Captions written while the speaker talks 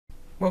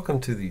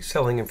Welcome to the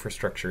Selling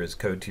Infrastructure as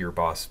Code to Your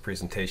Boss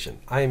presentation.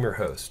 I am your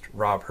host,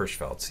 Rob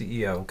Hirschfeld,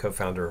 CEO and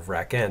co-founder of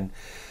RackN.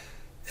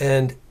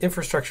 And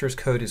infrastructure as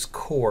code is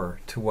core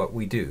to what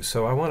we do.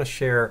 So I want to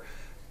share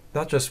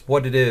not just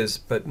what it is,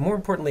 but more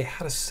importantly,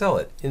 how to sell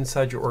it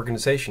inside your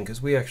organization,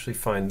 because we actually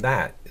find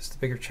that is the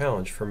bigger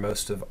challenge for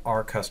most of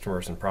our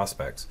customers and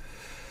prospects.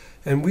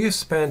 And we have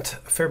spent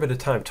a fair bit of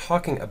time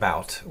talking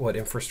about what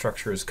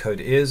infrastructure as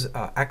code is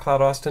at Cloud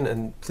Austin,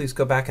 and please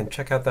go back and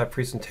check out that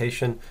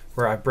presentation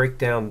where I break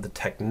down the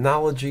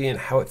technology and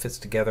how it fits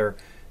together.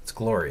 It's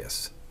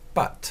glorious.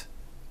 But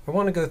I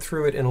want to go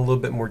through it in a little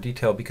bit more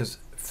detail because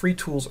free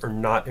tools are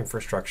not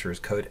infrastructure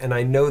as code, and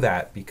I know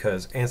that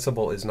because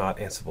Ansible is not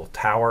Ansible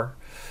Tower.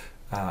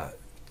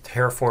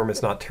 Terraform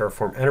is not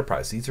Terraform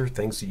Enterprise. These are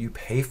things that you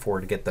pay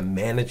for to get the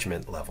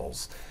management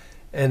levels.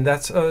 And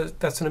that's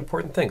an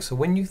important thing. So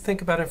when you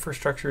think about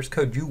infrastructure as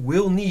code, you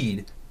will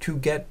need to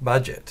get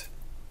budget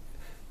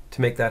to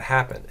make that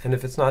happen. And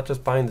if it's not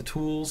just buying the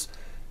tools,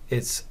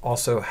 it's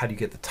also how do you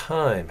get the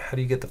time? How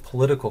do you get the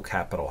political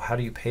capital? How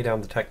do you pay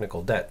down the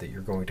technical debt that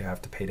you're going to have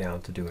to pay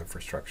down to do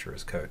infrastructure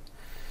as code?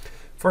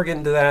 Before I get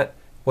into that,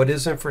 what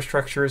is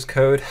infrastructure as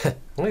code?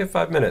 Only have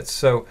 5 minutes.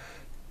 So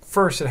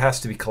first, it has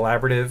to be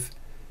collaborative,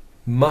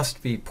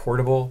 must be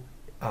portable,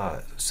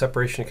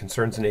 separation of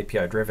concerns and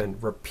API driven,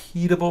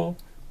 repeatable,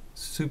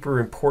 super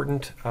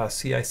important.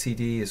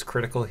 CI/CD is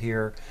critical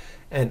here,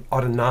 and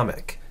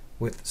autonomic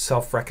with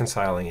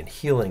self-reconciling and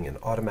healing and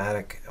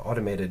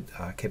automated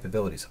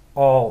capabilities,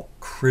 all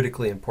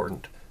critically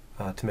important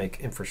to make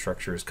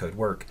infrastructure as code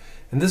work.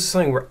 And this is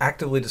something we're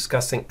actively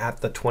discussing at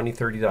the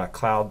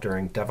 2030.cloud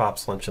during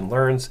DevOps Lunch and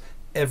Learns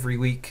every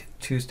week,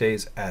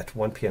 Tuesdays at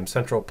 1 p.m.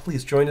 Central.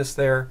 Please join us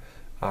there.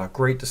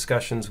 Great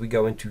discussions. We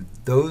go into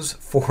those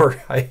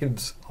 4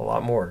 items a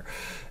lot more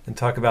and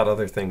talk about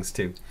other things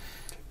too.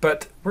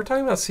 But we're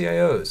talking about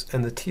CIOs,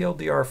 and the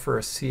TLDR for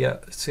a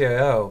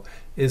CIO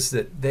is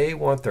that they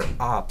want their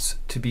ops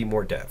to be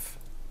more dev.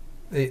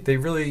 They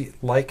really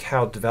like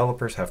how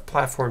developers have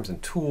platforms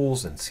and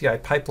tools and CI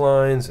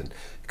pipelines and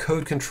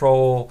code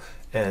control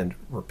and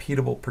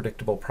repeatable,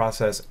 predictable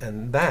process,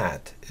 and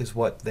that is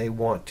what they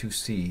want to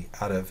see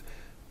out of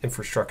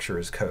infrastructure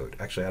as code,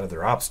 actually out of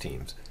their ops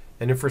teams.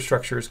 And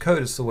infrastructure as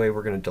code is the way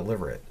we're going to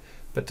deliver it.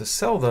 But to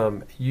sell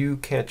them, you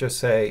can't just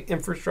say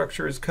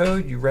infrastructure as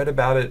code. You read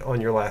about it on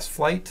your last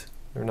flight.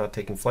 They're not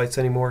taking flights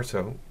anymore,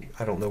 so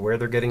I don't know where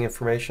they're getting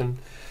information.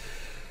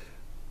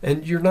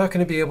 And you're not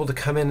going to be able to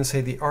come in and say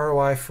the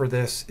ROI for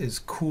this is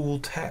cool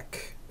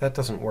tech. That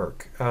doesn't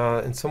work.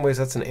 In some ways,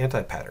 that's an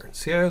anti-pattern.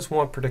 CIOs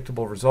want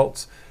predictable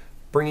results.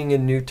 Bringing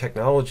in new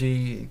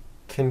technology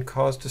can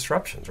cause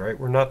disruptions, right?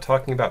 We're not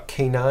talking about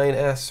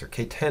K9S or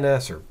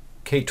K10S or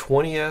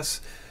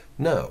K20S.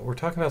 No, we're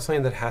talking about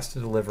something that has to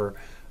deliver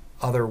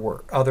other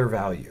work, other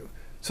value.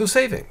 So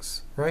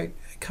savings, right?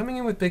 Coming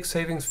in with big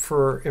savings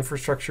for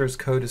infrastructure as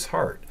code is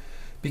hard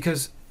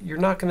because you're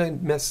not going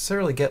to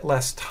necessarily get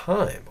less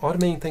time.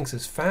 Automating things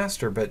is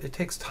faster, but it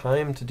takes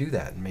time to do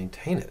that and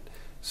maintain it.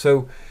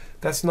 So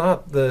that's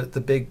not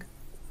the big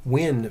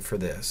win for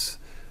this.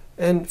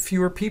 And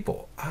fewer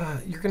people.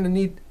 You're going to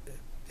need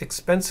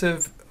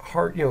expensive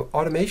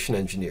automation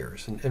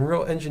engineers and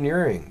real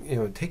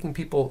engineering. Taking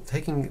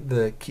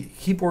the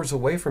keyboards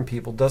away from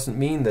people doesn't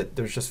mean that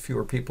there's just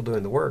fewer people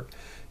doing the work.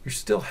 You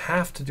still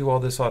have to do all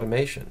this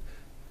automation.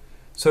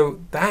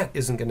 So that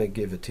isn't going to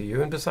give it to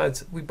you. And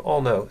besides, we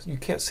all know you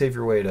can't save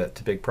your way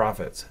to big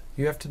profits.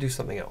 You have to do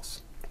something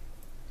else.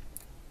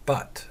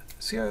 But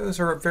CIOs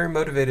are very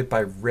motivated by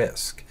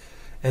risk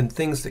and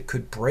things that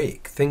could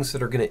break, things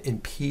that are going to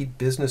impede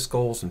business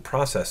goals and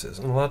processes.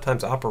 And a lot of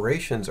times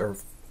operations are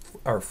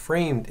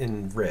framed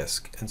in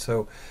risk. And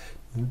so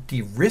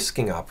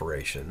de-risking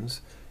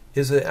operations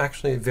is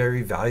actually a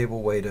very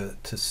valuable way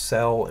to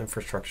sell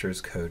infrastructure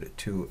as code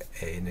to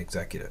an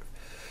executive.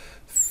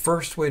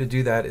 First way to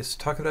do that is to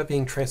talk about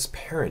being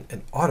transparent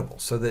and audible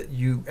so that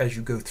you, as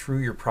you go through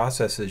your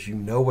processes, you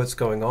know what's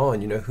going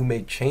on, you know who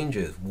made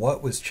changes,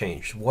 what was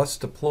changed, what's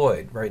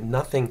deployed, right?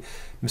 Nothing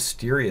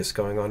mysterious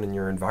going on in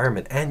your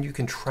environment, and you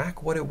can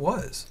track what it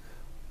was.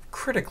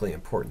 Critically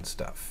important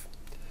stuff.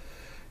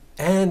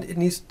 And it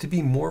needs to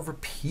be more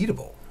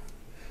repeatable.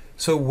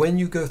 So when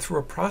you go through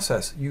a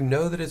process, you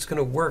know that it's going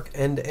to work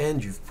end to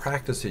end. You've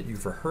practiced it,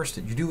 you've rehearsed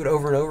it, you do it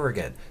over and over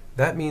again.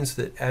 That means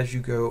that as you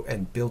go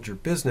and build your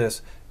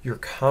business, you're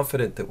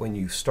confident that when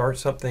you start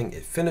something,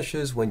 it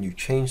finishes. When you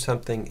change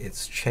something,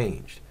 it's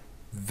changed.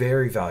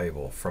 Very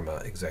valuable from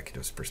an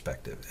executive's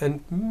perspective.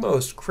 And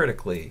most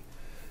critically,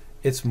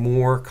 it's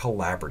more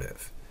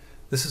collaborative.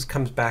 This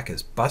comes back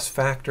as bus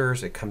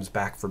factors. It comes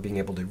back for being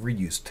able to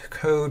reuse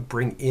code,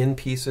 bring in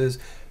pieces,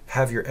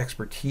 have your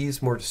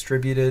expertise more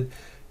distributed.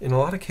 In a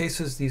lot of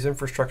cases, these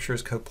infrastructure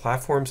as code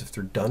platforms, if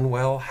they're done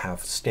well,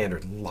 have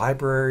standard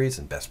libraries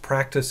and best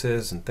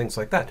practices and things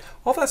like that.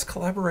 All that's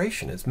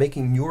collaboration. It's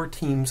making your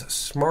teams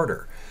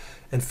smarter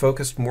and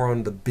focused more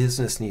on the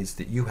business needs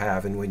that you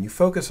have. And when you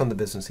focus on the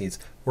business needs,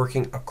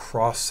 working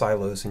across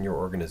silos in your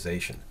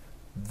organization.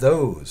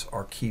 Those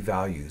are key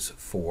values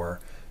for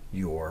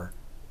your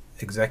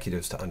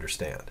executives to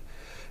understand.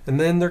 And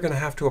then they're going to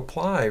have to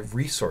apply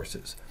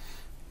resources,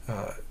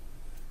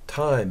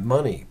 time,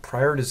 money,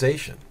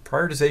 prioritization.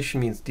 Prioritization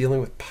means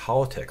dealing with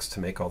politics to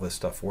make all this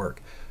stuff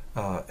work.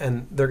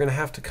 And they're going to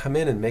have to come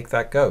in and make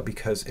that go,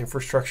 because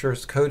infrastructure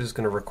as code is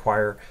going to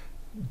require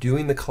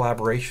doing the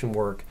collaboration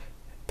work,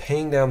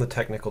 paying down the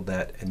technical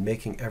debt, and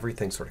making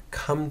everything sort of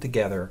come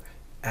together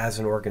as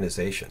an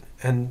organization.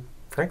 And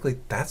frankly,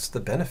 that's the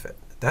benefit.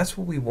 That's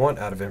what we want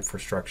out of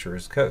infrastructure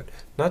as code,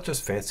 not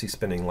just fancy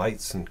spinning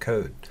lights and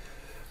code.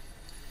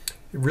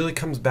 It really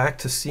comes back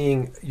to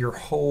seeing your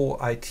whole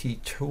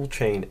IT tool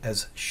chain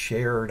as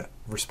shared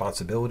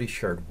responsibility,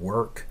 shared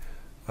work,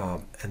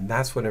 and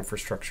that's what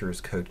infrastructure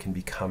as code can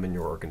become in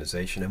your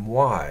organization, and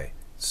why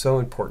it's so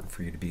important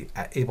for you to be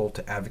able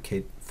to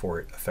advocate for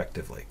it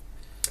effectively.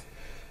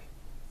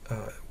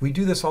 We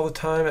do this all the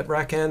time at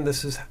RackN.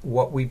 This is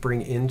what we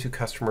bring into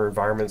customer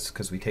environments,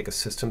 because we take a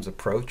systems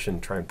approach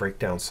and try and break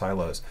down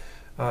silos.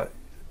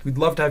 We'd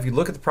love to have you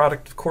look at the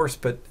product, of course,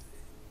 but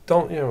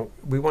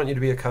we want you to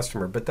be a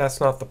customer, but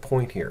that's not the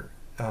point here.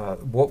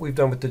 What we've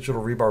done with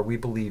Digital Rebar, we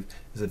believe,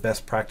 is a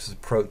best practice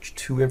approach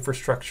to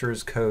infrastructure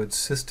as code,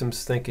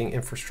 systems thinking,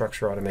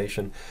 infrastructure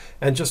automation,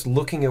 and just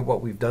looking at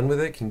what we've done with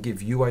it can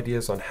give you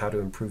ideas on how to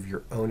improve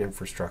your own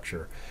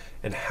infrastructure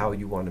and how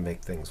you want to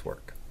make things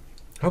work.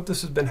 I hope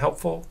this has been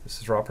helpful. This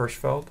is Rob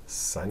Hirschfeld,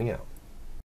 signing out.